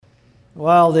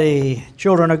While the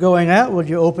children are going out, would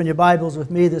you open your Bibles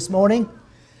with me this morning?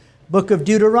 Book of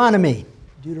Deuteronomy.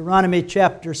 Deuteronomy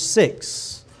chapter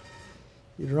 6.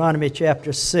 Deuteronomy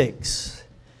chapter 6.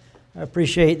 I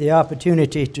appreciate the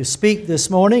opportunity to speak this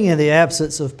morning in the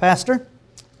absence of Pastor.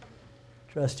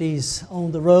 Trust he's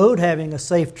on the road having a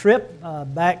safe trip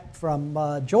back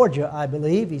from Georgia, I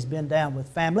believe. He's been down with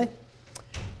family.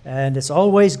 And it's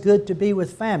always good to be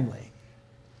with family.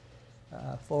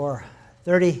 For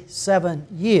 37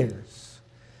 years,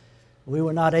 we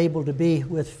were not able to be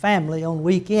with family on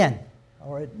weekend,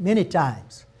 or many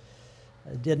times.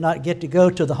 I did not get to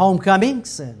go to the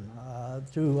homecomings and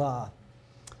to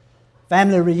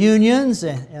family reunions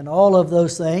and all of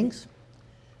those things.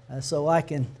 So I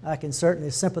can certainly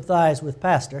sympathize with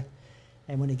Pastor.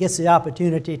 And when he gets the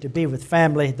opportunity to be with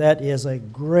family, that is a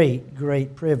great,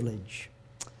 great privilege.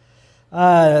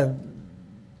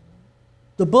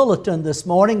 The bulletin this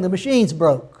morning, the machine's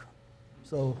broke.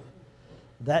 So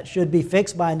that should be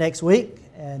fixed by next week,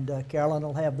 and Carolyn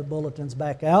will have the bulletins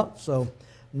back out, so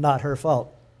not her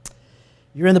fault.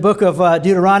 You're in the book of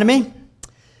Deuteronomy.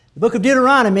 The book of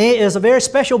Deuteronomy is a very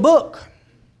special book.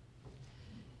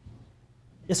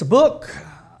 It's a book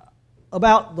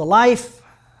about the life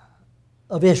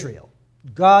of Israel,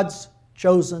 God's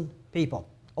chosen people,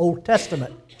 Old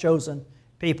Testament chosen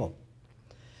people.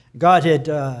 God had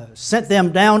sent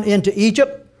them down into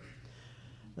Egypt.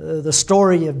 The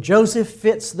story of Joseph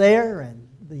fits there, and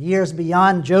the years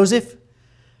beyond Joseph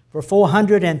for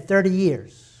 430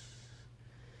 years.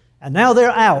 And now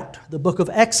they're out, the book of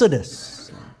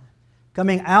Exodus,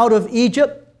 coming out of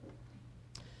Egypt.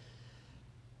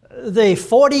 The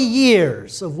 40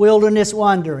 years of wilderness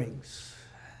wanderings,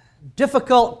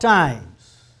 difficult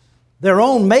times, their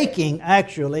own making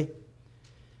actually.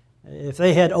 If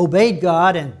they had obeyed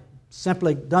God and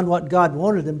simply done what God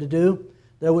wanted them to do,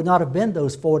 there would not have been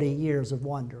those 40 years of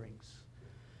wanderings.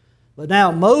 But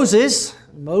now Moses,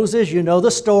 you know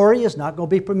the story, is not going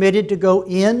to be permitted to go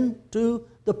into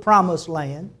the promised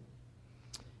land.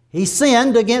 He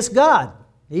sinned against God.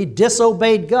 He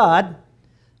disobeyed God.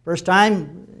 First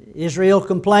time Israel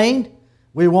complained,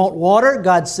 we want water.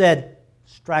 God said,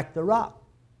 strike the rock.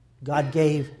 God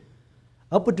gave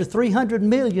upward to 300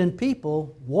 million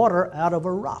people water out of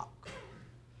a rock.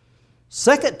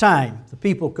 Second time the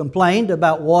people complained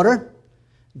about water,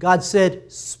 God said,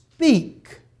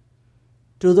 speak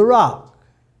to the rock.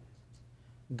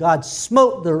 God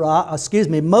smote the rock,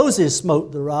 Moses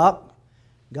smote the rock.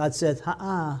 God said,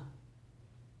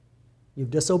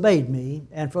 you've disobeyed me,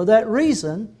 and for that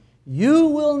reason, you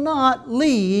will not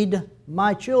lead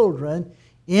my children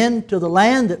into the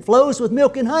land that flows with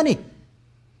milk and honey.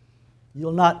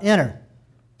 You'll not enter.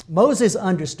 Moses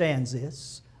understands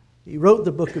this. He wrote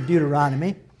the book of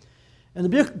Deuteronomy. In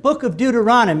the book of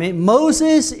Deuteronomy,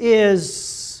 Moses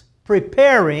is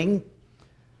preparing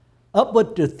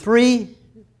upward to 3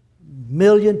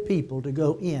 million people to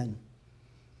go in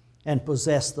and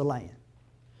possess the land.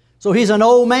 So he's an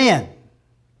old man,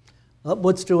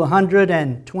 upwards to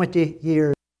 120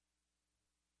 years.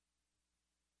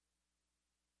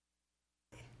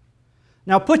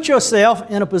 Now put yourself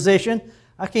in a position,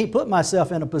 I can't put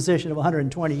myself in a position of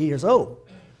 120 years old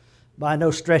by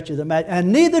no stretch of the imagination,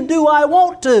 and neither do I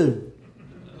want to.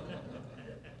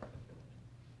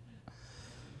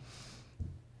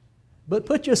 But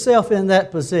put yourself in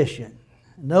that position,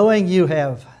 knowing you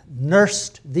have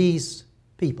nursed these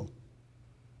people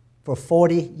for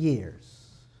 40 years,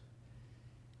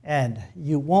 and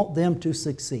you want them to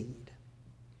succeed.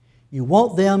 You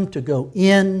want them to go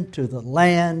into the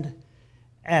land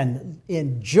and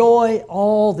enjoy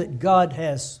all that God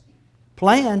has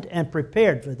planned and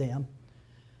prepared for them.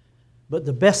 But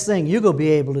the best thing you're going to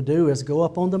be able to do is go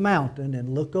up on the mountain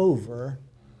and look over,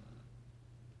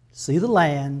 see the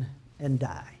land, and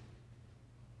die.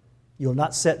 You'll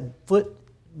not set foot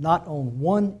not on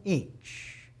 1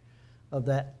 inch of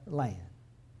that land.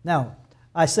 Now,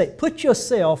 I say, put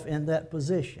yourself in that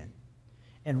position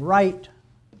and write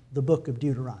the book of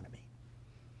Deuteronomy.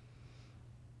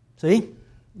 See?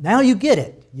 Now you get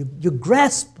it. You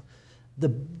grasp the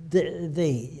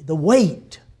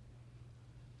weight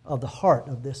of the heart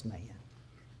of this man.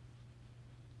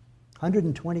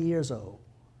 120 years old.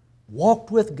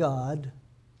 Walked with God.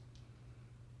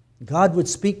 God would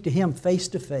speak to him face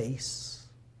to face.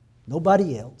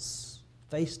 Nobody else.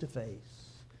 Face to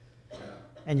face.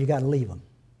 And you got to leave him.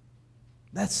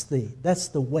 That's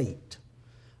the weight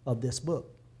of this book.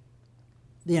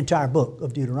 The entire book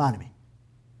of Deuteronomy.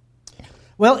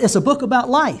 Well, it's a book about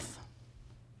life.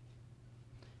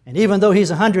 And even though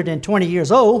he's 120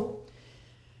 years old,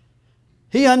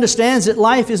 he understands that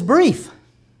life is brief.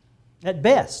 At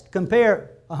best,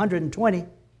 compare 120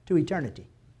 to eternity.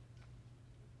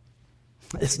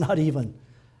 It's not even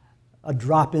a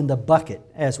drop in the bucket,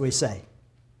 as we say.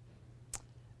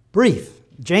 Brief.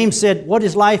 James said, what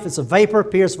is life? It's a vapor,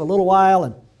 appears for a little while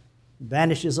and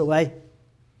vanishes away.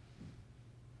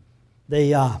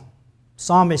 The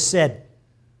psalmist said,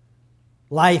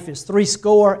 life is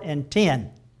 70.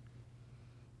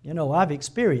 You know, I've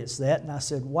experienced that, and I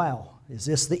said, wow, is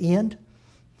this the end?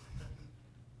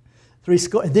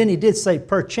 70. And then he did say,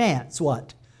 perchance,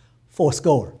 what?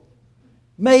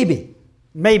 80.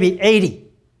 Maybe 80.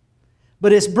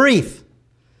 But it's brief.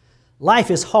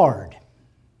 Life is hard.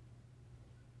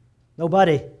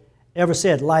 Nobody ever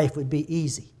said life would be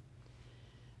easy.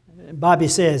 Bobby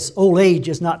says, old age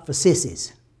is not for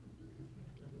sissies.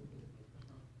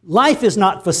 Life is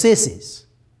not for sissies.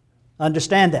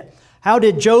 Understand that. How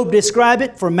did Job describe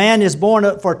it? For man is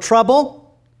born for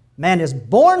trouble. Man is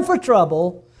born for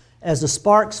trouble as the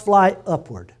sparks fly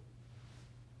upward.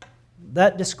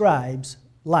 That describes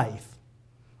life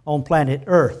on planet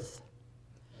Earth.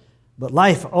 But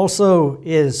life also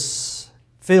is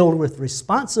filled with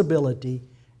responsibility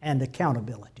and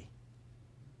accountability.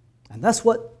 And that's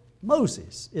what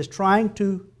Moses is trying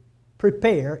to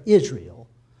prepare Israel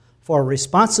for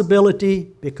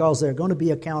responsibility, because they're going to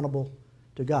be accountable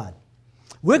to God.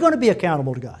 We're going to be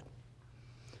accountable to God.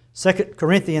 2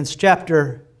 Corinthians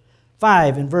chapter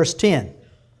 5 and verse 10.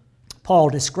 Paul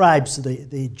describes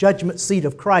the judgment seat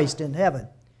of Christ in heaven.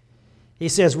 He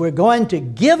says, we're going to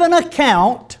give an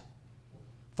account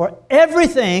for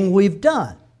everything we've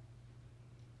done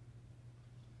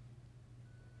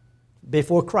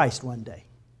before Christ one day.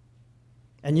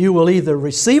 And you will either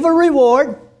receive a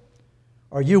reward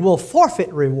or you will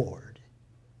forfeit reward.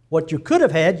 What you could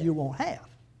have had, you won't have,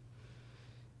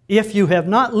 if you have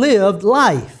not lived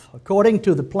life according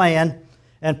to the plan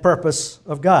and purpose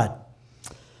of God.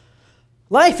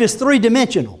 Life is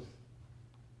three-dimensional.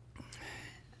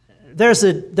 There's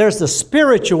the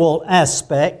spiritual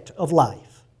aspect of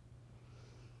life.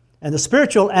 And the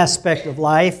spiritual aspect of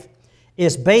life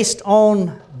is based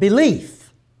on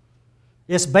belief.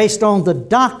 It's based on the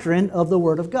doctrine of the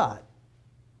Word of God.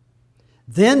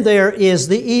 Then there is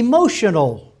the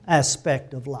emotional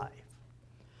aspect of life.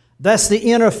 That's the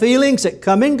inner feelings that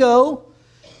come and go,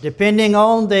 depending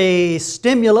on the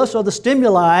stimulus or the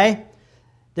stimuli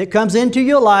that comes into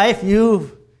your life.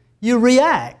 You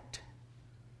react.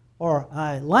 Or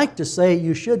I like to say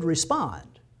you should respond.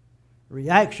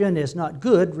 Reaction is not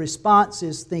good. Response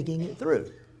is thinking it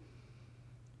through.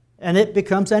 And it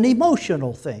becomes an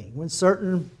emotional thing when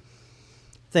certain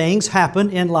things happen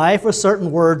in life or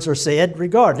certain words are said.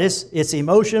 Regardless, it's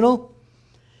emotional.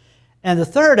 And the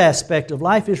third aspect of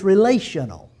life is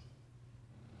relational.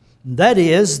 That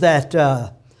is that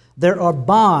there are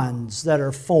bonds that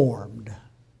are formed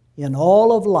in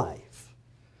all of life.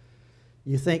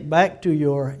 You think back to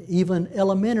your even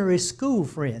elementary school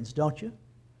friends, don't you?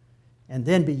 And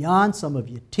then beyond, some of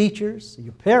your teachers,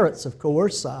 your parents, of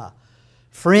course,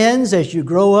 friends as you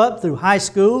grow up through high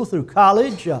school, through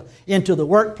college, into the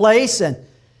workplace. And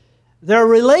there are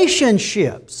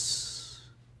relationships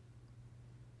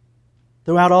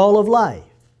throughout all of life.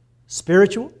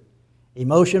 Spiritual,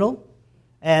 emotional,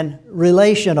 and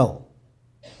relational.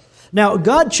 Now,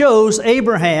 God chose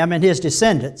Abraham and his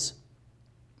descendants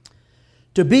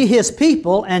to be His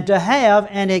people and to have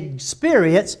and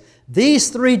experience these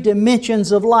three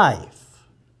dimensions of life.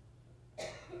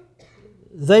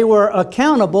 They were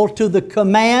accountable to the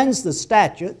commands, the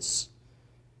statutes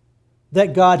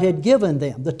that God had given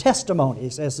them, the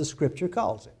testimonies, as the Scripture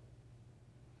calls it.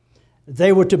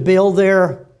 They were to build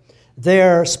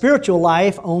their spiritual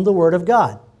life on the Word of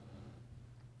God.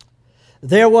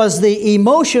 There was the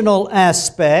emotional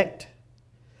aspect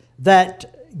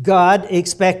that God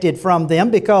expected from them,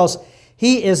 because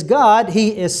He is God,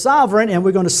 He is sovereign, and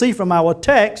we're going to see from our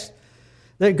text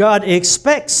that God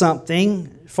expects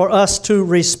something for us to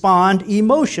respond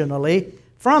emotionally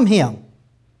from Him.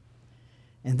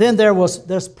 And then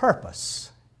there's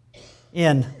purpose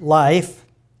in life,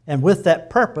 and with that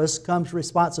purpose comes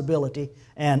responsibility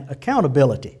and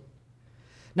accountability.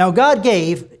 Now, God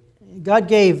gave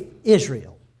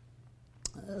Israel.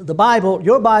 The Bible,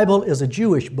 your Bible is a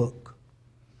Jewish book.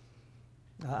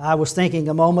 I was thinking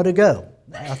a moment ago,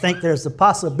 I think there's the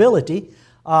possibility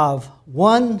of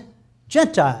one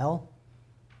Gentile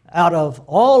out of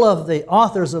all of the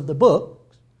authors of the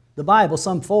book, the Bible,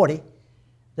 some 40,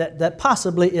 that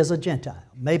possibly is a Gentile,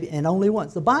 maybe, and only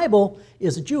once. The Bible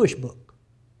is a Jewish book.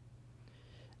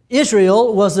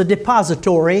 Israel was a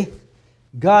depository.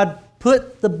 God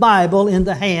put the Bible in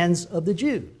the hands of the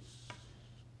Jews.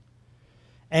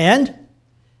 And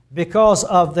because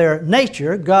of their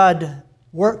nature, God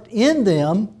worked in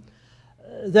them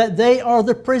that they are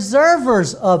the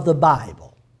preservers of the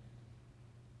Bible.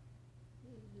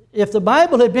 If the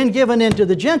Bible had been given into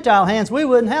the Gentile hands, we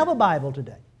wouldn't have a Bible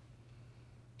today.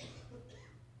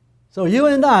 So you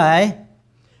and I,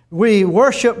 we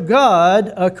worship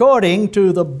God according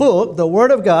to the book, the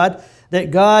Word of God,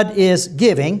 that God is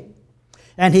giving.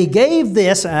 And He gave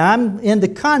this, and I'm in the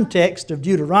context of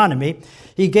Deuteronomy,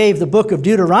 He gave the book of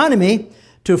Deuteronomy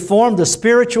to form the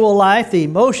spiritual life, the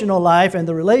emotional life, and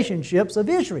the relationships of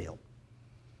Israel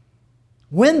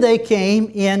when they came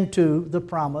into the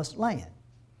promised land.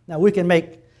 Now we can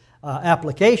make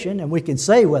application, and we can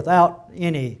say without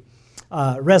any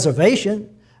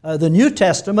reservation, the New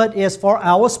Testament is for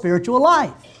our spiritual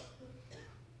life.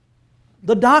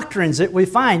 The doctrines that we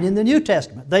find in the New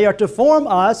Testament, they are to form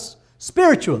us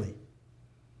spiritually.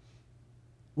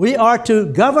 We are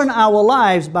to govern our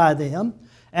lives by them,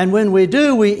 and when we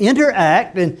do, we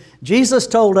interact, and Jesus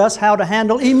told us how to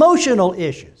handle emotional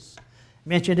issues.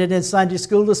 Mentioned it in Sunday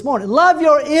school this morning. Love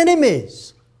your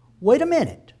enemies. Wait a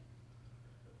minute.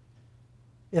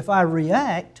 If I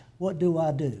react, what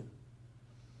do?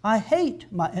 I hate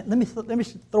my... Let me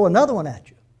throw another one at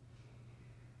you.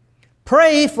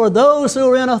 Pray for those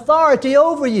who are in authority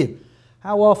over you.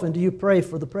 How often do you pray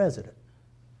for the president?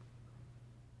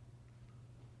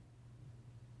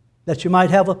 That you might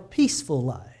have a peaceful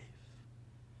life.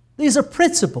 These are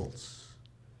principles.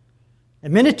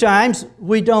 And many times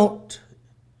we don't,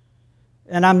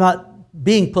 and I'm not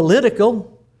being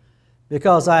political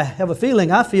because I have a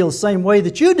feeling I feel the same way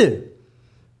that you do.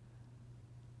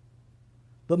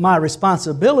 But my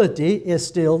responsibility is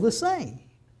still the same.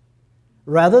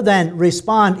 Rather than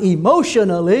respond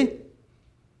emotionally,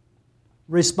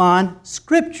 respond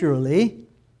scripturally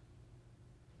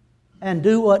and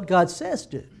do what God says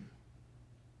do.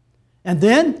 And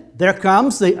then there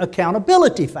comes the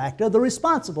accountability factor, the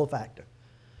responsible factor.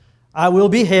 I will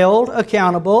be held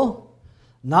accountable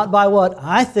not by what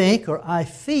I think or I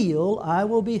feel. I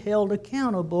will be held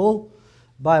accountable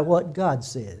by what God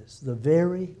says, the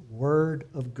very Word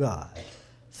of God.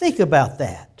 Think about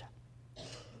that.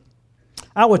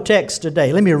 Our text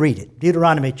today, let me read it.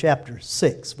 Deuteronomy chapter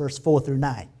 6, verse 4 through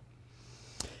 9.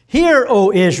 Hear,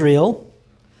 O Israel,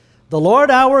 the Lord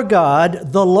our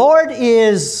God, the Lord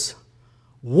is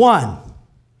one.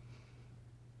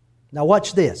 Now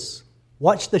watch this.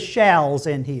 Watch the shalls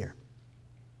in here.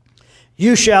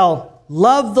 You shall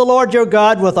love the Lord your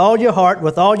God with all your heart,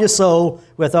 with all your soul,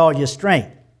 with all your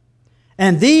strength.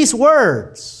 And these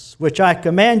words, which I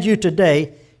command you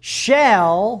today,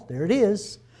 shall, there it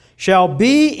is, shall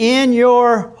be in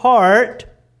your heart.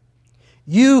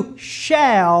 You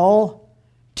shall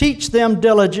teach them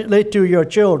diligently to your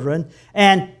children,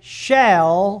 and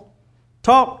shall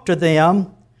talk to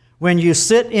them when you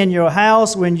sit in your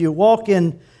house, when you walk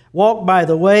by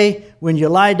the way, when you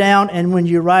lie down, and when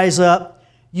you rise up.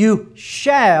 You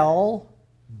shall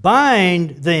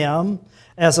bind them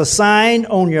as a sign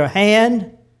on your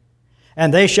hand,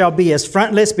 and they shall be as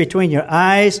frontlets between your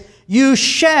eyes. You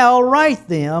shall write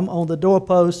them on the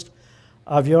doorpost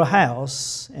of your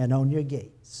house and on your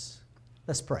gates.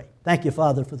 Let's pray. Thank you,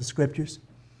 Father, for the Scriptures.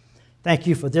 Thank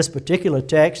you for this particular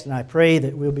text, and I pray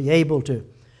that we'll be able to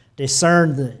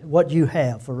discern what you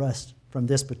have for us from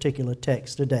this particular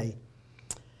text today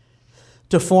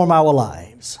to form our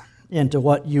lives into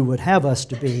what you would have us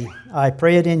to be. I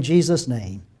pray it in Jesus'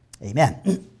 name.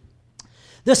 Amen.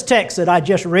 This text that I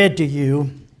just read to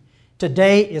you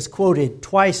today is quoted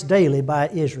twice daily by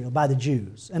Israel, by the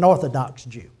Jews, an Orthodox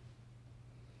Jew.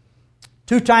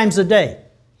 2 times a day,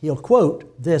 he'll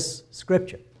quote this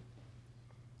scripture.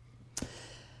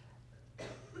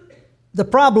 The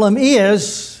problem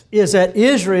is that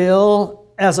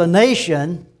Israel as a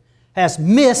nation has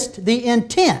missed the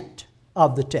intent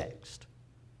of the text.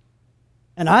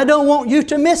 And I don't want you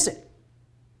to miss it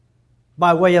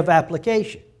by way of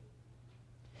application.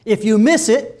 If you miss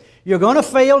it, you're going to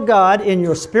fail God in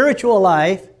your spiritual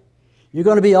life. You're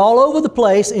going to be all over the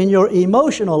place in your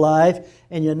emotional life,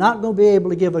 and you're not going to be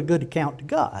able to give a good account to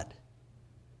God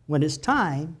when it's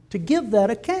time to give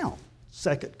that account.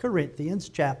 2 Corinthians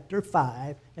chapter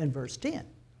 5 and verse 10.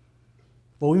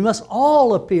 For we must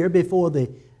all appear before the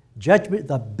judgment,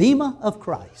 the bema of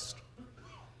Christ,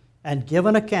 and give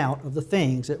an account of the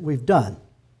things that we've done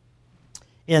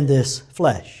in this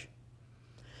flesh.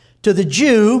 To the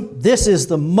Jew, this is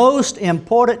the most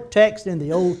important text in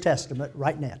the Old Testament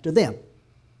right now, to them.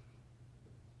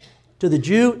 To the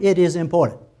Jew, it is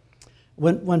important.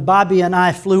 When Bobby and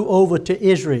I flew over to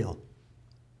Israel,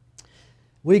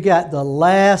 we got the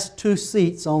last 2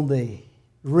 seats on the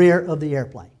rear of the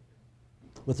airplane.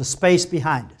 It with a space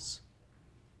behind us.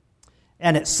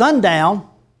 And at sundown,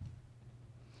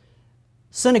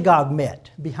 synagogue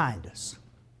met behind us.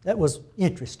 That was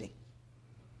interesting.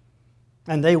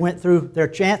 And they went through their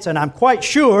chants, and I'm quite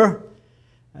sure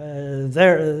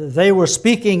they were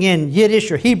speaking in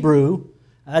Yiddish or Hebrew.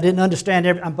 I didn't understand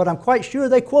everything, but I'm quite sure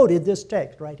they quoted this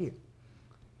text right here.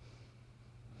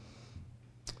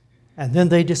 And then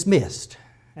they dismissed,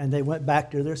 and they went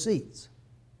back to their seats.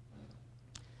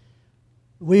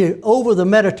 We were over the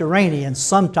Mediterranean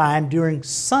sometime during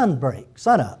sunbreak,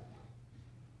 sunup,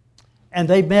 and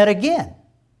they met again.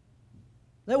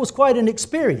 That was quite an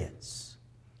experience.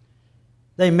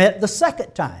 They met the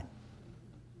second time,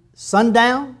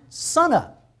 sundown,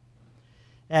 sunup.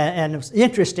 And it was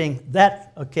interesting,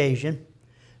 that occasion,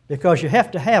 because you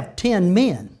have to have 10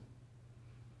 men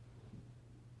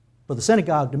for the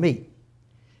synagogue to meet.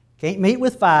 Can't meet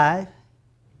with 5,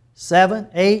 7,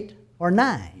 8, or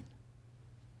 9.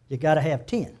 You got to have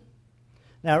 10.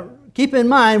 Now, keep in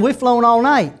mind, we've flown all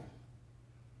night.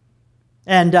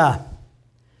 And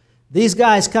these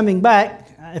guys coming back,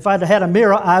 if I'd had a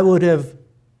mirror, I would have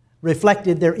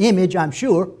reflected their image, I'm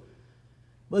sure.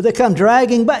 But they come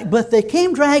dragging back. But they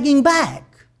came dragging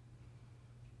back.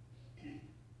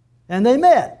 And they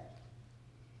met.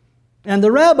 And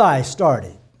the rabbi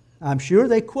started. I'm sure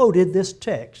they quoted this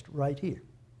text right here.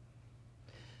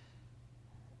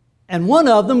 And one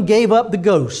of them gave up the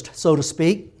ghost, so to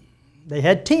speak. They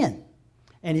had 10.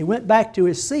 And he went back to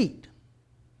his seat.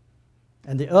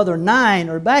 And the other 9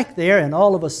 are back there, and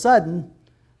all of a sudden,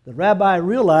 the rabbi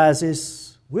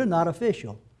realizes, we're not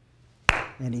official.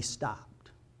 And he stopped.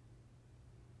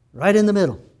 Right in the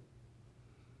middle.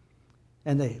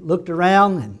 And they looked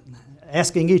around and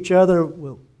asking each other,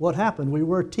 well, what happened? We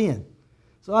were 10.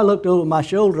 So I looked over my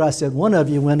shoulder. I said, one of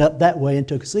you went up that way and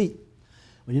took a seat.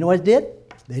 Well, you know what they did?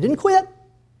 They didn't quit.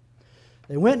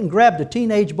 They went and grabbed a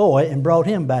teenage boy and brought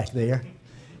him back there,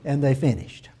 and they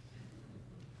finished.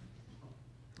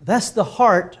 That's the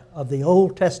heart of the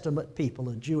Old Testament people,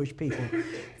 the Jewish people,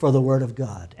 for the Word of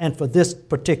God and for this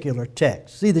particular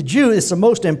text. See, the Jew is the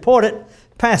most important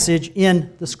passage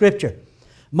in the Scripture.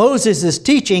 Moses is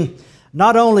teaching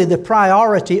not only the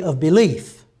priority of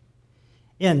belief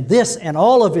in this and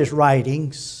all of his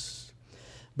writings,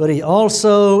 but he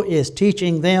also is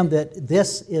teaching them that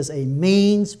this is a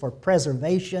means for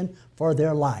preservation for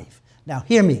their life. Now,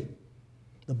 hear me.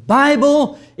 The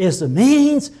Bible is the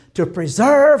means to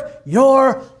preserve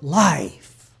your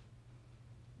life.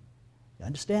 You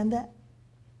understand that?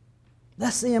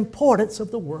 That's the importance of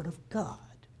the Word of God.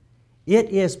 It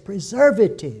is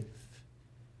preservative.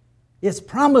 It's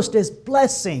promised as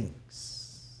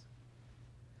blessings.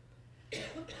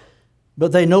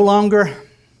 But they no longer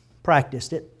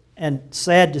practiced it. And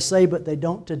sad to say, but they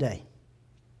don't today.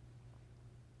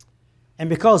 And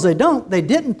because they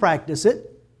didn't practice it,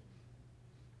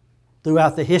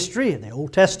 throughout the history of the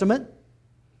Old Testament,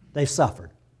 they've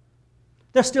suffered.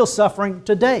 They're still suffering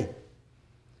today.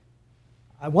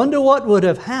 I wonder what would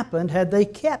have happened had they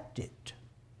kept it.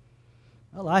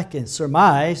 Well, I can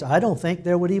surmise, I don't think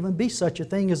there would even be such a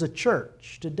thing as a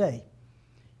church today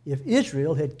if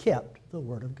Israel had kept the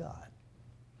Word of God.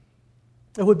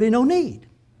 There would be no need,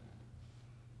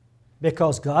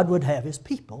 because God would have His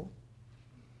people.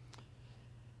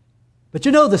 But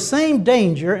you know, the same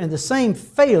danger and the same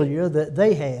failure that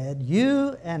they had,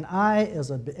 you and I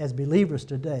as believers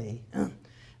today,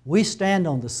 we stand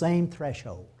on the same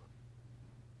threshold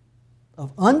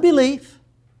of unbelief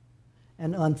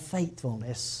and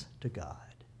unfaithfulness to God.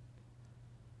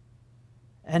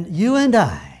 And you and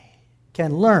I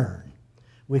can learn.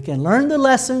 We can learn the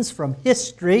lessons from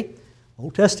history,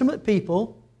 Old Testament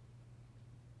people,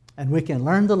 and we can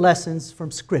learn the lessons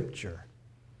from Scripture,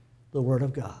 the Word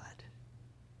of God,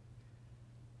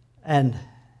 and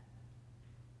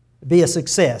be a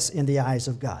success in the eyes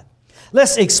of God.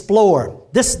 Let's explore.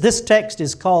 This text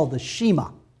is called the Shema.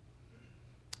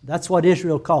 That's what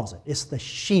Israel calls it. It's the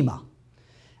Shema.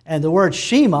 And the word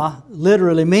Shema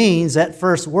literally means that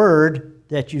first word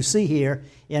that you see here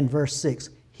in verse 6.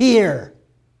 Hear.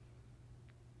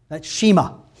 That's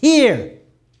Shema. Hear.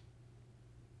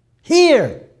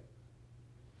 Hear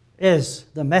is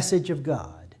the message of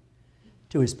God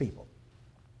to His people.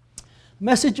 The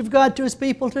message of God to His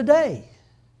people today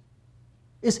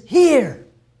is hear.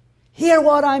 Hear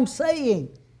what I'm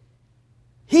saying.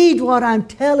 Heed what I'm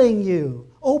telling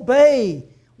you. Obey.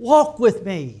 Walk with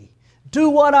me. Do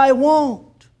what I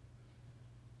want.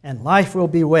 And life will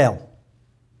be well.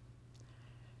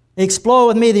 Explore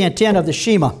with me the intent of the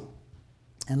Shema.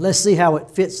 And let's see how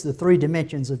it fits the 3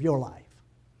 dimensions of your life.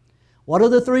 What are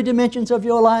the 3 dimensions of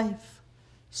your life?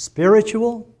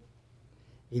 Spiritual,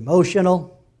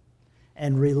 emotional,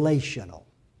 and relational.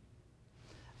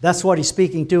 That's what he's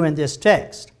speaking to in this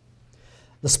text.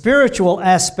 The spiritual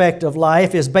aspect of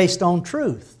life is based on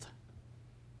truth.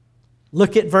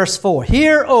 Look at verse 4.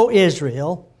 Hear, O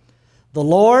Israel, the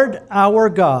Lord our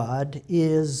God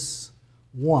is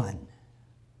one.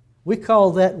 We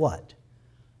call that what?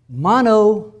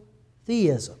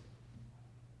 Monotheism.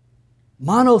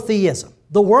 Monotheism.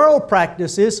 The world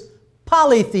practices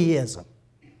polytheism.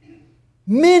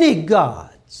 Many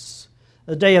gods.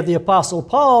 The day of the Apostle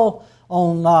Paul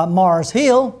on Mars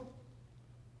Hill,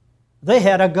 they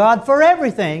had a God for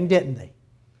everything, didn't they?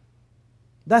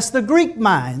 That's the Greek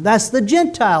mind. That's the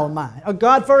Gentile mind. A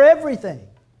God for everything.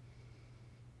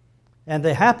 And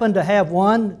they happened to have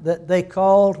one that they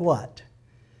called what?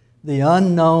 The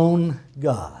unknown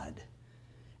God.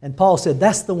 And Paul said,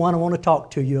 that's the one I want to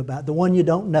talk to you about, the one you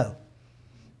don't know.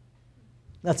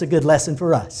 That's a good lesson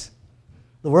for us.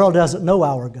 The world doesn't know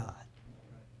our God.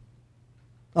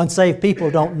 Unsaved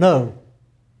people don't know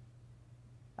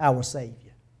our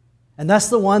Savior. And that's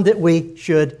the one that we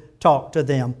should talk to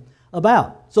them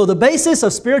about. So the basis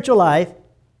of spiritual life,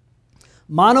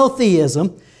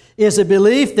 monotheism, is a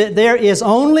belief that there is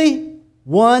only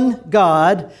one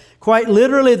God. Quite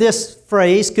literally, this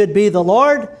phrase could be the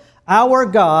Lord our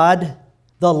God,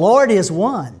 the Lord is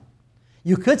one.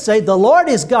 You could say the Lord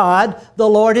is God, the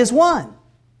Lord is one.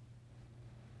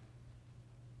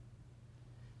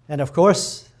 And of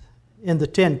course, in the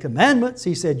Ten Commandments,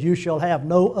 He said, you shall have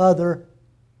no other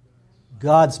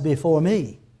gods before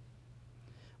me.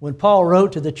 When Paul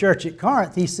wrote to the church at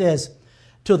Corinth, he says,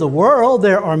 to the world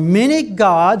there are many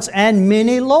gods and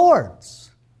many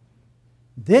lords.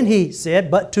 Then he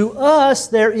said, but to us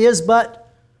there is but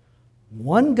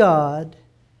one God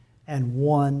and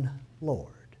one Lord.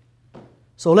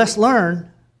 So let's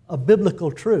learn a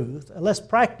biblical truth, let's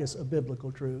practice a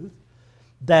biblical truth,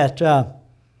 that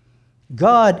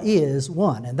God is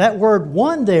one. And that word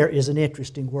one there is an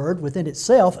interesting word within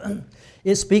itself.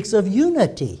 It speaks of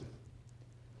unity.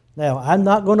 Now, I'm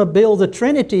not going to build the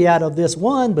Trinity out of this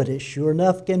one, but it sure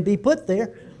enough can be put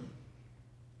there.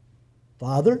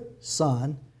 Father,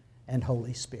 Son, and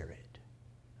Holy Spirit.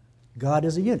 God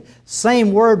is a unit.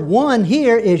 Same word one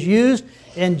here is used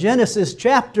in Genesis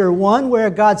chapter 1 where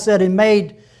God said He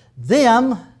made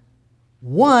them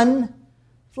one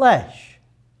flesh.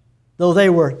 Though they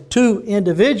were two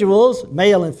individuals,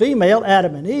 male and female,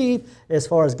 Adam and Eve, as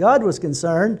far as God was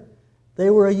concerned, they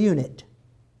were a unit.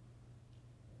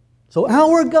 So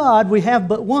our God, we have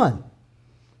but one.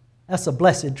 That's a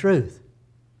blessed truth.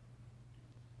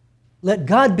 Let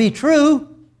God be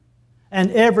true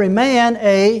and every man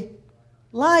a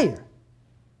liar,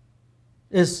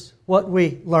 is what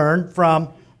we learn from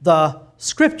the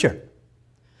Scripture.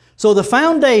 So the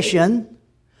foundation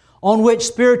on which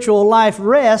spiritual life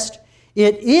rests,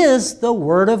 it is the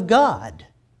Word of God.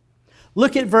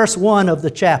 Look at verse 1 of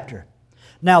the chapter.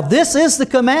 Now this is the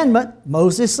commandment,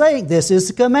 Moses saying, this is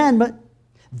the commandment.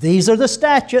 These are the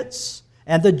statutes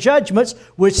and the judgments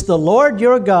which the Lord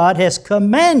your God has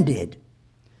commanded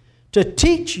to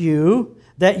teach you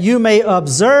that you may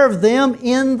observe them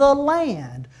in the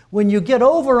land. When you get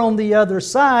over on the other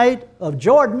side of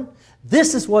Jordan,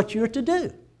 this is what you're to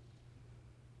do.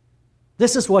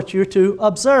 This is what you're to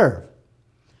observe.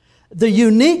 The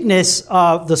uniqueness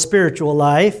of the spiritual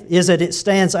life is that it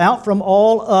stands out from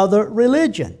all other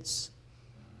religions.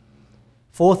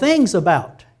 4 things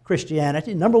about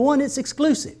Christianity. Number 1, it's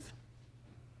exclusive.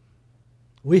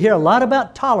 We hear a lot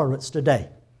about tolerance today.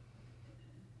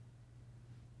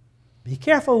 Be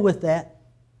careful with that.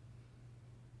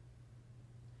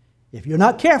 If you're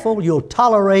not careful, you'll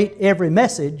tolerate every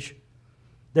message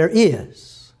there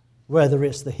is, whether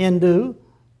it's the Hindu,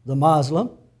 the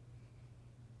Muslim,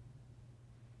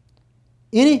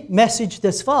 any message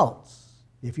that's false,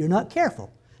 if you're not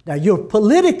careful. Now, you're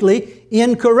politically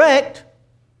incorrect.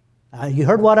 You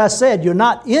heard what I said. You're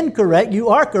not incorrect. You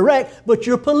are correct, but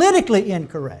you're politically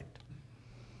incorrect.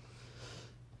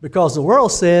 Because the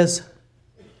world says,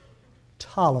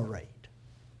 tolerate.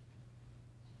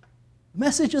 The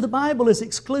message of the Bible is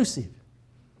exclusive.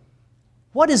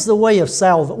 What is the way of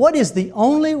salvation? What is the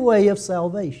only way of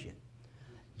salvation?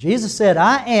 Jesus said,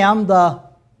 I am the,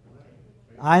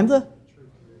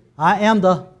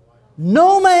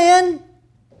 no man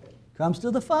comes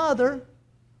to the Father.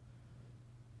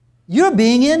 You're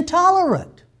being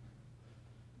intolerant.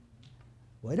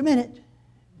 Wait a minute.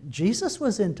 Jesus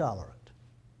was intolerant.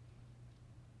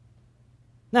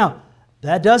 Now,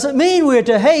 that doesn't mean we're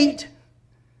to hate.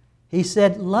 He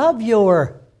said, love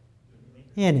your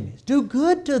enemies. Do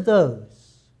good to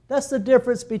those. That's the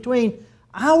difference between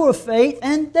our faith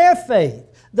and their faith.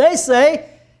 They say,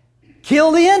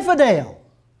 kill the infidel.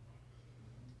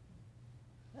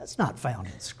 That's not found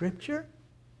in Scripture.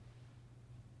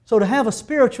 So to have a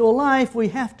spiritual life, we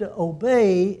have to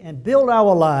obey and build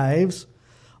our lives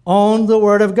on the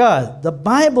Word of God. The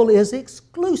Bible is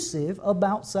exclusive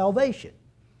about salvation.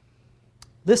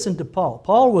 Listen to Paul.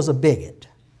 Paul was a bigot.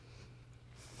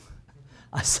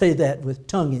 I say that with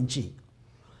tongue in cheek.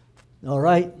 All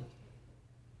right?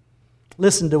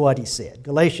 Listen to what he said.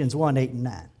 Galatians 1, 8 and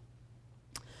 9.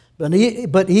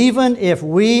 But even if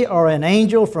we or an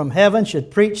angel from heaven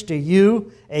should preach to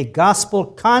you a gospel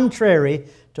contrary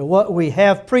to what we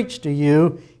have preached to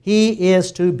you, he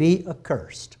is to be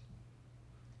accursed.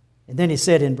 And then he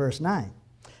said in verse 9,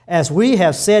 as we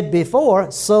have said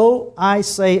before, so I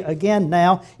say again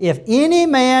now, if any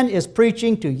man is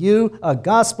preaching to you a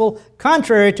gospel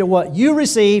contrary to what you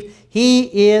received,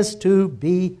 he is to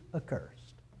be accursed.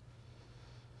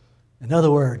 In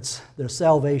other words, there's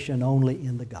salvation only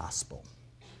in the gospel.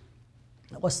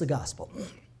 Now, what's the gospel?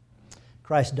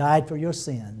 Christ died for your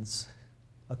sins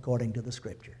according to the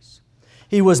Scriptures.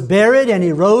 He was buried and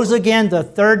He rose again the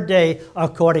third day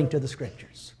according to the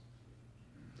Scriptures.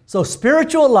 So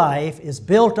spiritual life is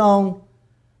built on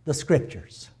the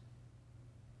Scriptures.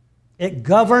 It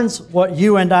governs what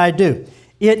you and I do.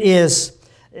 It is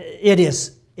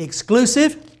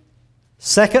exclusive.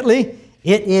 Secondly,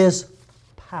 it is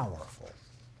powerful.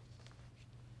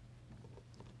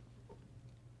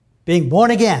 Being born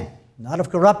again, not of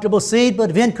corruptible seed, but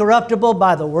of incorruptible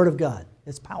by the Word of God.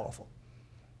 It's powerful.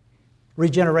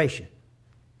 Regeneration.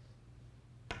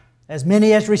 As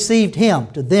many as received Him,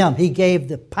 to them He gave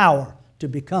the power to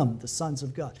become the sons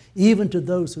of God, even to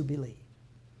those who believe.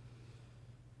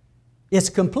 It's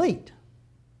complete.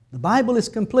 The Bible is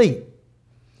complete.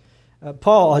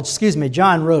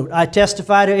 John wrote, I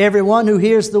testify to everyone who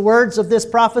hears the words of this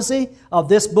prophecy, of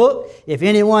this book. If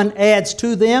anyone adds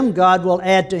to them, God will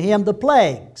add to him the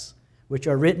plagues which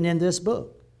are written in this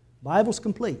book. The Bible's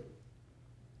complete.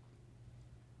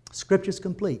 Scripture's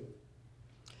complete.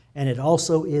 And it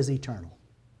also is eternal.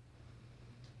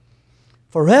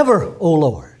 Forever, O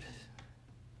Lord,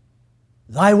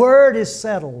 Thy word is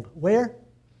settled. Where?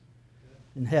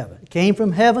 In heaven. It came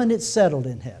from heaven, it's settled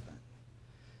in heaven.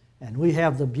 And we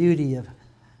have the beauty of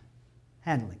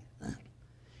handling it.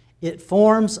 It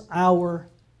forms our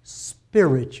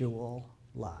spiritual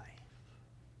life.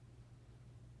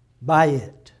 By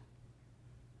it,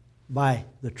 by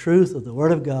the truth of the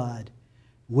Word of God,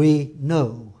 we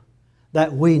know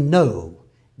that we know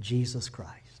Jesus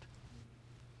Christ.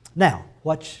 Now,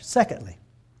 watch secondly.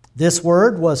 This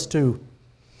Word was to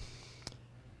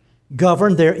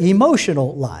govern their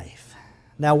emotional life.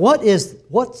 Now, what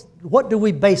do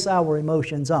we base our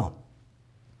emotions on?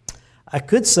 I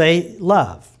could say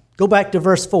love. Go back to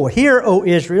verse 4. Hear, O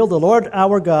Israel, the Lord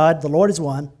our God, the Lord is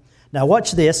one. Now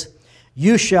watch this.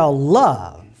 You shall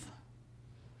love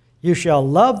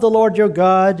the Lord your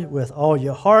God with all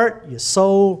your heart, your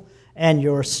soul, and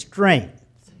your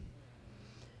strength.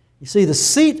 You see, the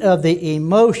seat of the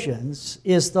emotions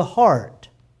is the heart.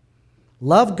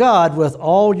 Love God with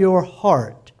all your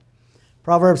heart.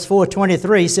 Proverbs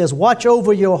 4:23 says, watch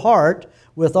over your heart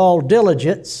with all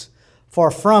diligence, for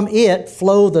from it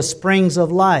flow the springs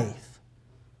of life.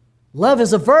 Love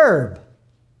is a verb.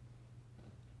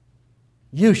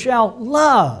 You shall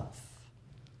love.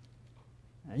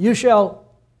 You shall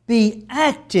be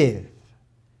active.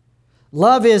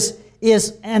 Love is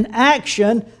an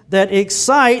action that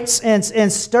excites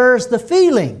and stirs the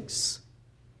feelings.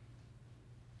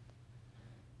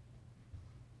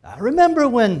 I remember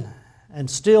and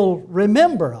still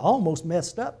remember, I almost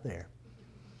messed up there.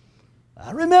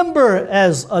 I remember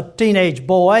as a teenage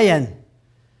boy, and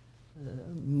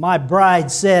my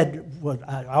bride said, well,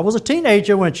 I was a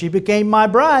teenager when she became my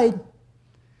bride.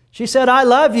 She said, I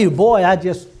love you. Boy, I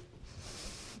just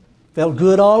felt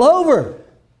good all over.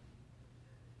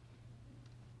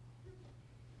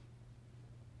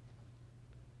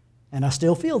 And I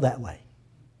still feel that way.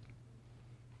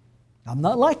 I'm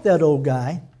not like that old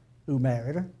guy who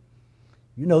married her.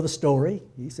 You know the story.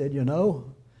 He said,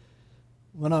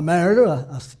 when I married her,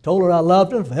 I told her I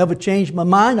loved her. If I ever changed my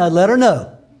mind, I'd let her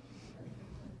know.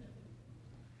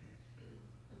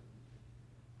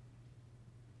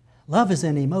 Love is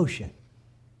an emotion.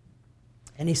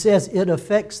 And he says it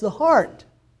affects the heart.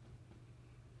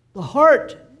 The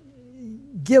heart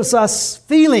gives us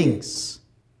feelings.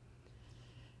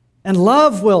 And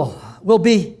love will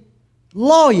be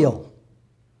loyal.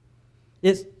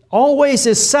 It always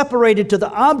is separated to the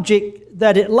object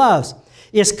that it loves.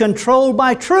 It's controlled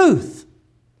by truth.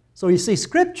 So you see,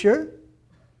 Scripture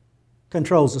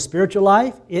controls the spiritual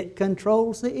life. It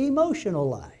controls the emotional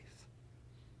life.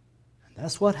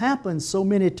 That's what happens so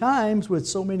many times with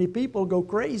so many people go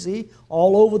crazy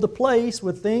all over the place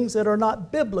with things that are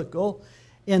not biblical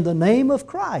in the name of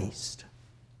Christ.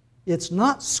 It's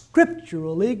not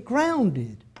scripturally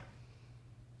grounded.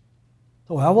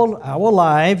 So our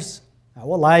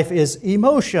life is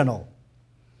emotional.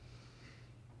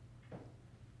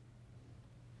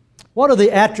 What are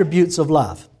the attributes of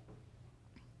love?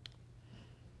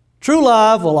 True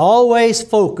love will always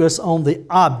focus on the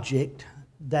object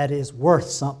that is worth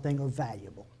something or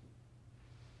valuable.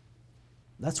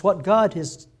 That's what God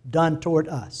has done toward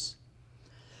us.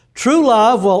 True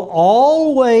love will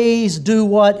always do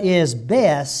what is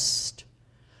best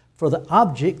for the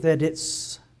object that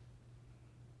it's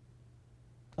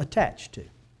attached to.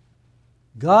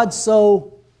 God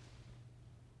so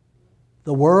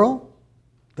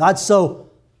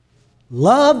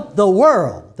loved the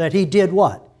world that He did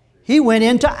what? He went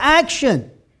into action.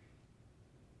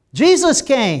 Jesus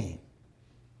came.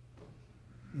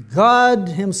 God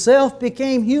Himself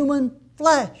became human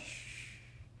flesh.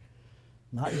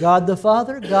 Not God the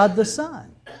Father, God the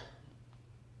Son.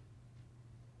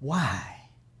 Why?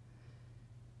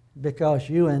 Because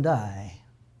you and I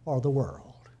are the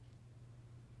world.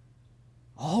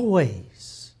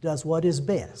 Always does what is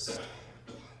best.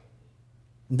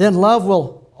 And then love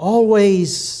will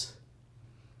always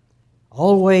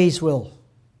will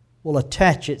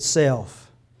attach itself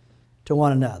to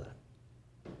one another.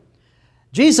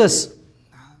 Jesus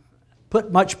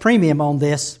put much premium on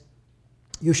this.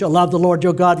 You shall love the Lord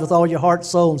your God with all your heart,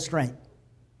 soul, and strength.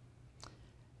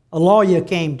 A lawyer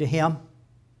came to Him,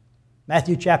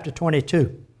 Matthew chapter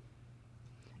 22.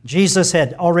 Jesus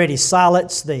had already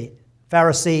silenced the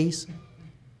Pharisees.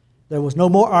 There was no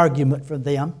more argument from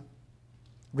them.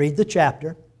 Read the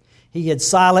chapter. He had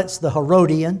silenced the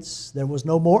Herodians. There was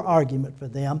no more argument for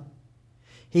them.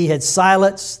 He had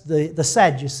silenced the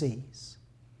Sadducees.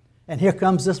 And here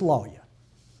comes this lawyer.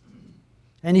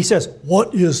 And he says,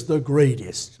 what is the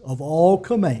greatest of all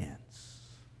commands?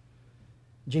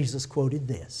 Jesus quoted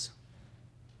this.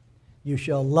 You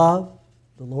shall love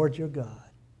the Lord your God,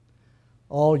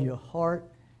 all your heart,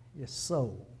 your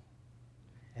soul,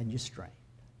 and your strength.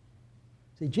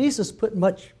 See, Jesus put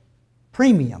much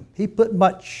premium. He put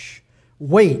much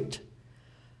weight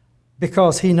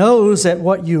because He knows that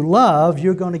what you love,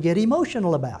 you're going to get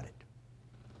emotional about it.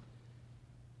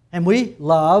 And we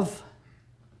love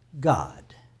God.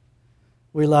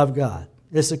 We love God.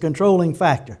 It's a controlling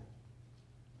factor.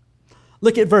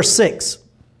 Look at verse 6.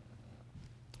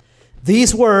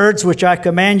 These words which I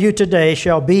command you today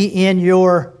shall be in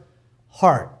your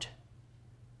heart.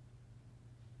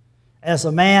 As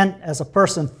a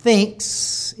person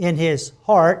thinks in his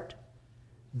heart,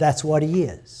 that's what he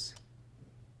is.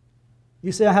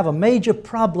 You say, I have a major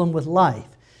problem with life.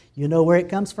 You know where it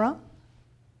comes from?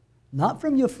 Not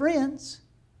from your friends.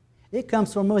 It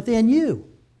comes from within you.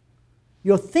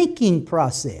 Your thinking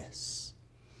process.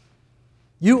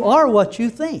 You are what you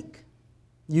think.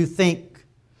 You think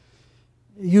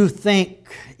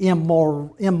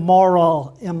immoral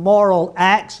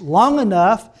acts long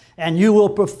enough, and you will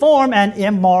perform an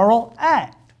immoral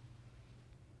act.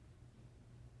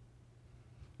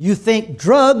 You think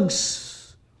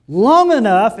drugs long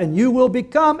enough, and you will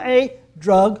become a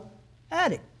drug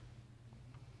addict.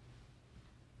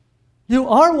 You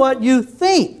are what you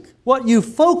think, what you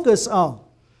focus on.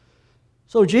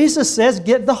 So Jesus says,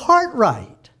 get the heart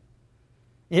right.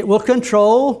 It will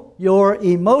control your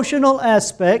emotional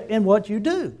aspect in what you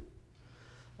do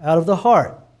out of the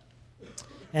heart.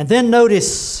 And then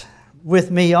notice with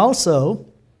me also,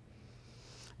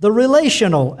 the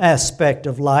relational aspect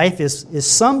of life is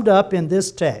summed up in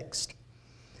this text.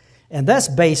 And that's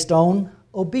based on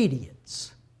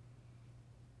obedience.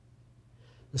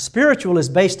 The spiritual is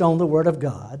based on the Word of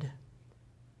God.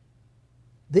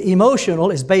 The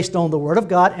emotional is based on the Word of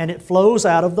God, and it flows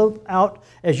out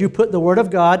as you put the Word of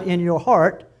God in your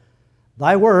heart.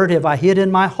 Thy word have I hid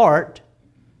in my heart,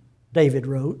 David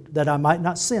wrote, that I might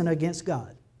not sin against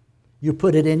God. You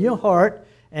put it in your heart,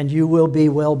 and you will be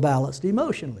well balanced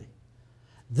emotionally.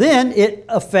 Then it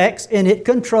affects and it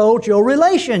controls your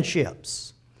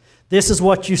relationships. This is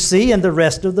what you see in the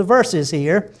rest of the verses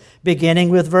here, beginning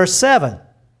with verse 7.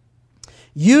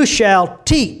 You shall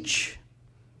teach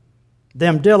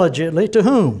them diligently to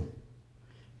whom?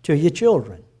 To your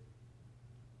children.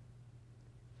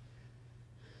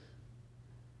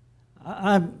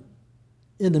 I'm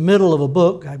in the middle of a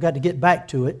book. I've got to get back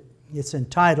to it. It's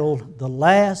entitled The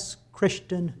Last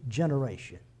Christian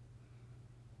Generation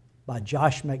by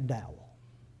Josh McDowell.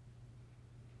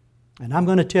 And I'm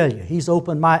going to tell you, he's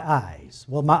opened my eyes.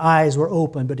 Well, my eyes were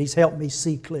open, but he's helped me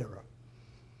see clearer.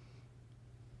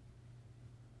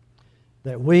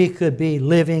 that we could be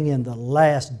living in the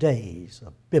last days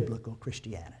of biblical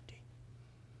Christianity.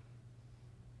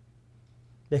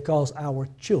 Because our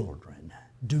children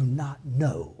do not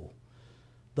know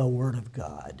the Word of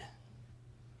God.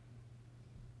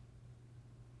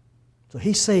 So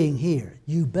he's saying here,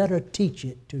 you better teach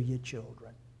it to your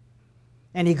children.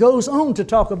 And he goes on to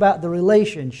talk about the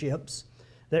relationships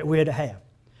that we're to have.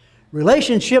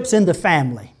 Relationships in the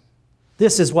family.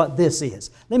 This is what this is.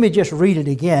 Let me just read it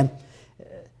again.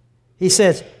 He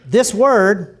says, this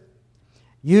word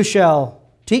you shall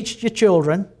teach your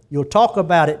children. You'll talk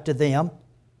about it to them.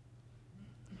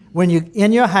 When you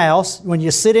in your house, when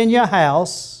you sit in your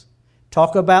house,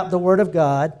 talk about the Word of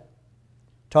God.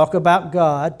 Talk about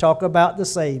God. Talk about the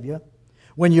Savior.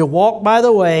 When you walk by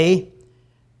the way,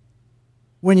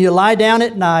 when you lie down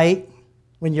at night,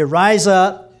 when you rise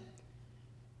up,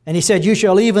 and he said, you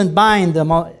shall even bind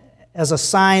them as a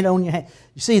sign on your hand.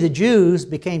 You see, the Jews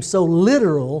became so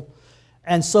literal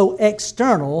and so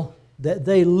external that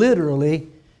they literally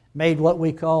made what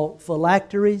we call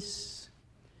phylacteries,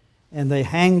 and they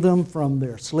hang them from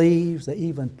their sleeves. They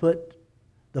even put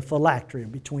the phylactery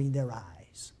between their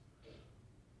eyes.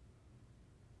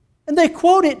 And they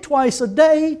quote it twice a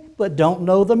day, but don't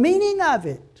know the meaning of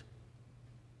it.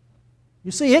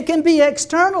 You see, it can be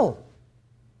external.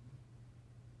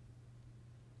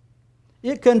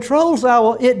 It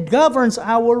it governs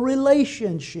our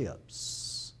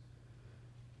relationships.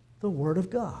 The Word of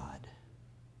God.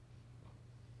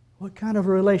 What kind of a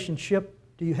relationship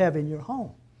do you have in your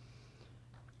home?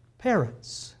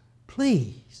 Parents,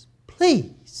 please,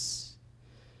 please,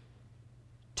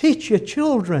 teach your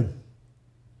children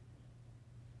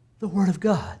the Word of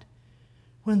God.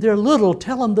 When they're little,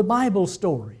 tell them the Bible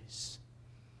stories.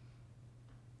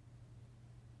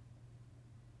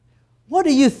 What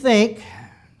do you think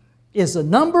is the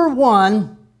number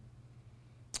one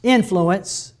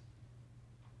influence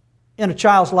in a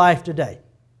child's life today?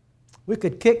 We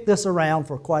could kick this around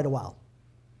for quite a while.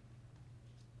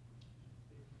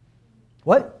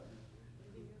 What?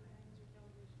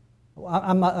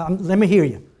 Let me hear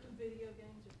you.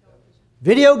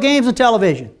 Video games and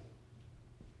television.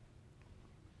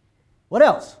 What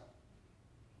else?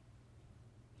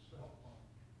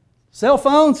 Cell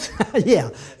phones? Yeah.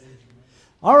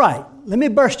 All right, let me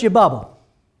burst your bubble.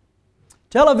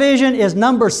 Television is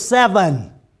number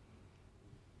 7.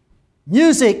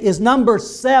 Music is number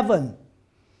 7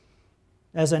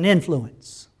 as an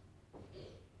influence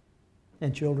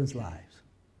in children's lives.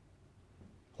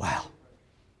 Wow.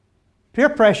 Peer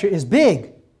pressure is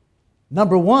big.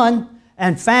 Number 1.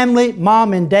 And family,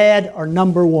 mom and dad are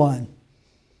number 1.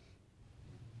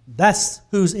 That's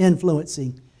who's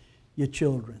influencing your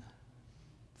children.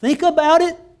 Think about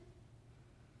it.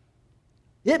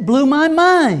 It blew my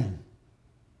mind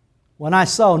when I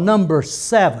saw number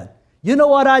 7. You know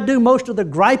what I do most of the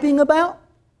griping about?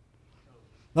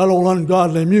 That old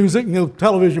ungodly music and the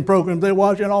television programs they're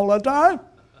watching all the time.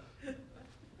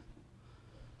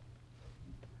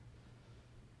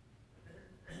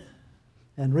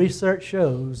 And research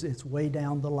shows it's way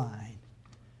down the line.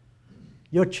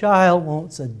 Your child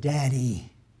wants a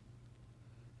daddy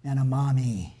and a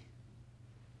mommy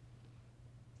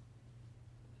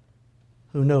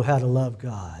who know how to love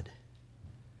God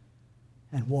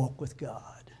and walk with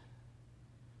God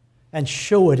and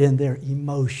show it in their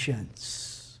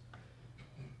emotions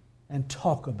and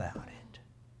talk about it.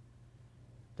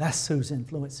 That's who's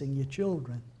influencing your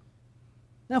children.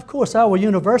 Now, of course, our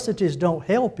universities don't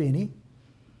help any,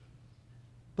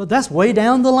 but that's way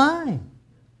down the line.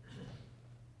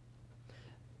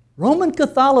 Roman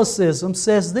Catholicism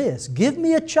says this: give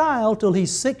me a child till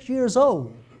he's 6 years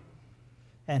old,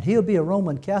 and he'll be a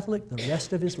Roman Catholic the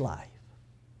rest of his life.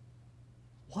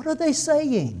 What are they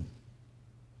saying?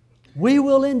 We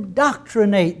will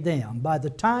indoctrinate them by the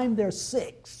time they're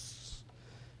 6,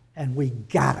 and we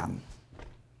got them.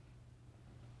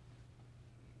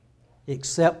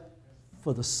 Except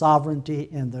for the sovereignty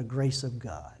and the grace of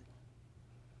God.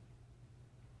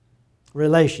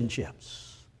 Relationships.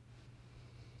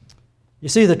 You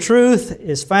see, the truth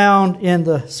is found in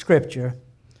the Scripture.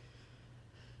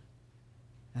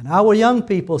 And our young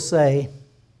people say,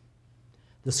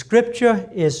 the Scripture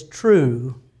is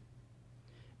true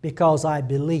because I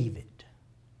believe it.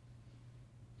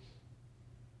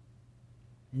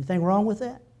 Anything wrong with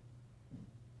that?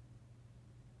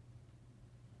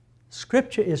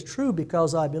 Scripture is true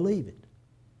because I believe it.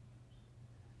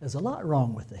 There's a lot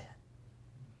wrong with that.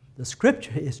 The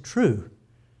Scripture is true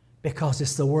because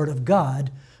it's the Word of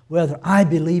God, whether I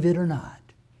believe it or not.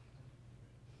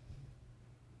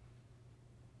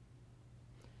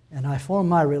 And I form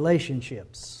my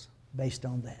relationships based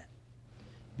on that.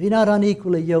 Be not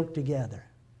unequally yoked together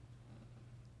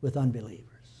with unbelievers.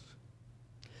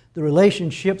 The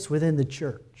relationships within the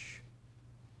church.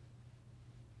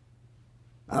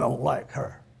 I don't like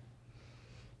her.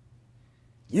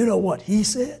 You know what he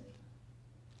said?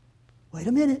 Wait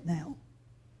a minute now.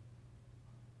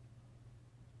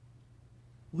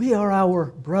 We are our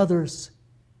brother's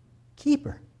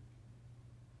keeper.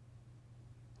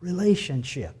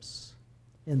 Relationships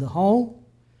in the home,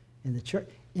 in the church,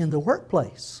 in the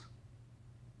workplace.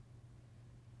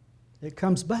 It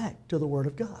comes back to the Word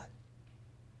of God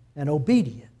and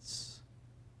obedience.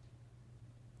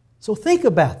 So think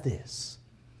about this.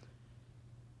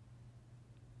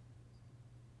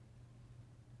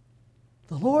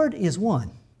 The Lord is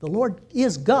one. The Lord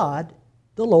is God.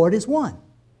 The Lord is one.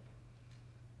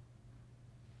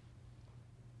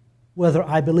 Whether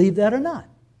I believe that or not.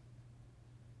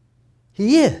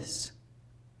 He is.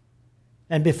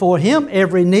 And before Him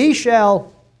every knee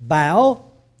shall bow,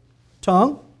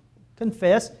 tongue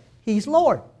confess He's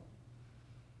Lord.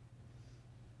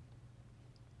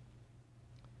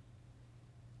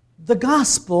 The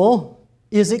gospel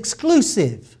is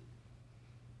exclusive.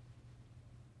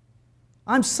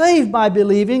 I'm saved by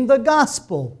believing the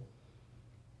gospel.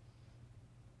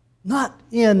 Not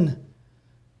in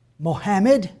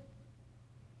Mohammed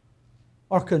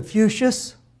or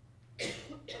Confucius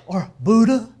or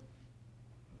Buddha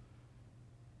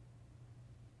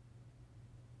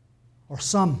or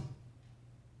some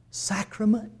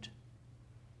sacrament.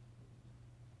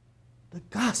 The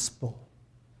gospel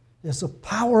is the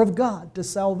power of God to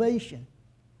salvation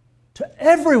to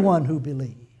everyone who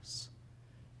believes,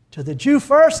 to the Jew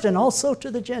first and also to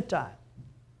the Gentile.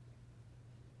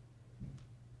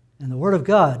 And the Word of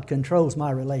God controls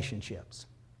my relationships.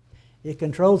 It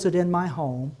controls it in my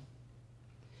home.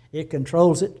 It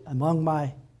controls it among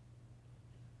my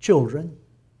children.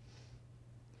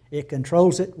 It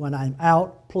controls it when I'm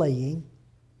out playing.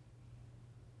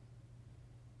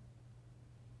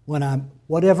 When I'm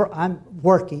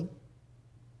working.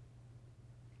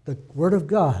 The Word of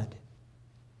God.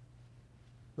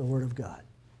 The Word of God.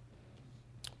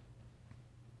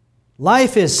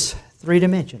 Life is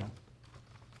three-dimensional.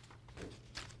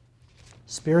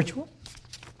 Spiritual,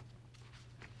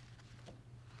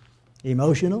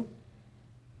 emotional,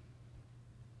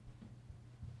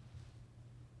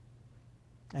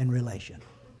 and relational.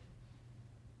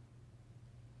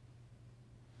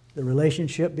 The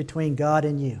relationship between God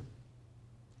and you.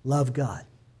 Love God.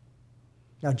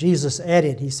 Now Jesus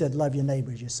added, He said, love your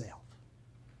neighbor as yourself.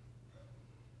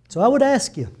 So I would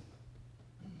ask you,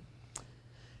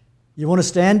 you want to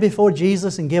stand before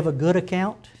Jesus and give a good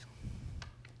account?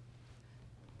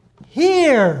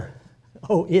 Hear,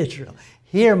 O Israel,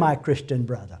 hear my Christian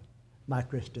brother, my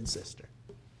Christian sister.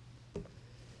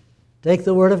 Take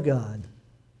the Word of God.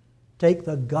 Take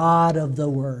the God of the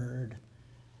Word.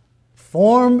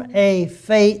 Form a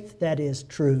faith that is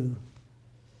true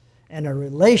and a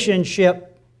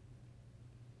relationship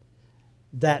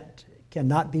that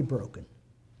cannot be broken.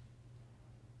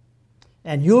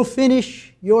 And you'll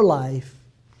finish your life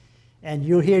and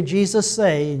you'll hear Jesus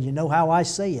say, and you know how I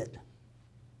say it.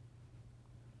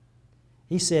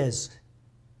 He says,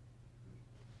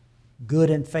 good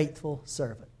and faithful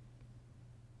servant.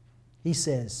 He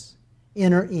says,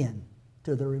 enter in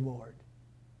to the reward.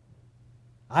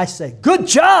 I say, good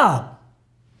job,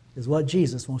 is what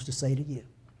Jesus wants to say to you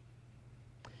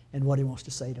and what He wants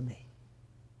to say to me.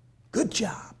 Good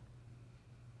job.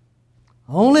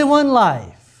 Only one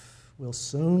life will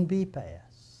soon be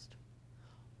past.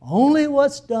 Only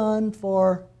what's done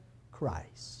for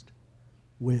Christ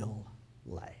will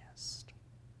last.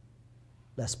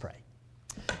 Let's pray.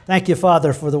 Thank you,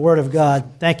 Father, for the Word of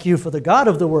God. Thank you for the God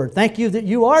of the Word. Thank you that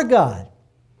you are God.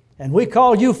 And we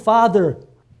call you Father.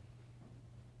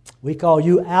 We call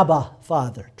you Abba,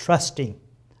 Father, trusting.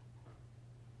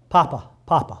 Papa,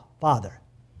 Father.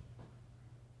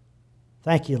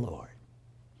 Thank you, Lord.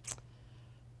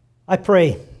 I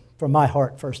pray for my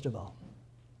heart, first of all.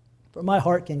 For my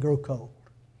heart can grow cold.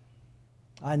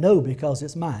 I know because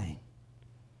it's mine.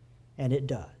 And it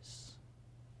does.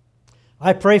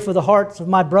 I pray for the hearts of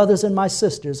my brothers and my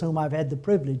sisters whom I've had the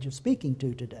privilege of speaking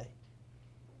to today,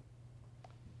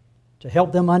 to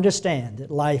help them understand that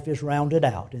life is rounded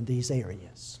out in these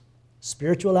areas.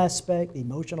 Spiritual aspect,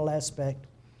 emotional aspect,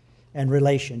 and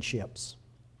relationships.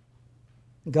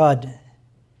 God,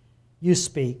 you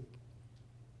speak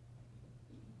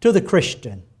to the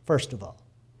Christian, first of all,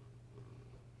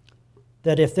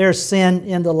 that if there's sin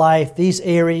in the life, these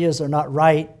areas are not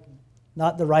right,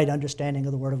 not the right understanding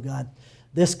of the Word of God,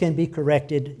 this can be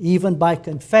corrected even by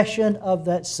confession of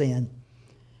that sin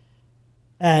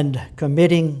and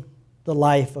committing the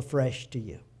life afresh to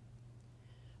you.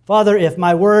 Father, if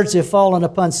my words have fallen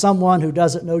upon someone who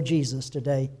doesn't know Jesus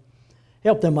today,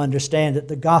 help them understand that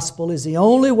the gospel is the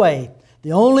only way,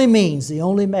 the only means, the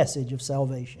only message of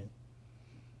salvation.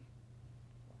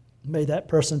 May that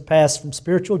person pass from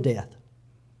spiritual death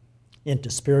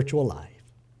into spiritual life.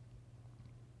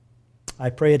 I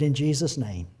pray it in Jesus'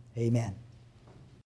 name. Amen.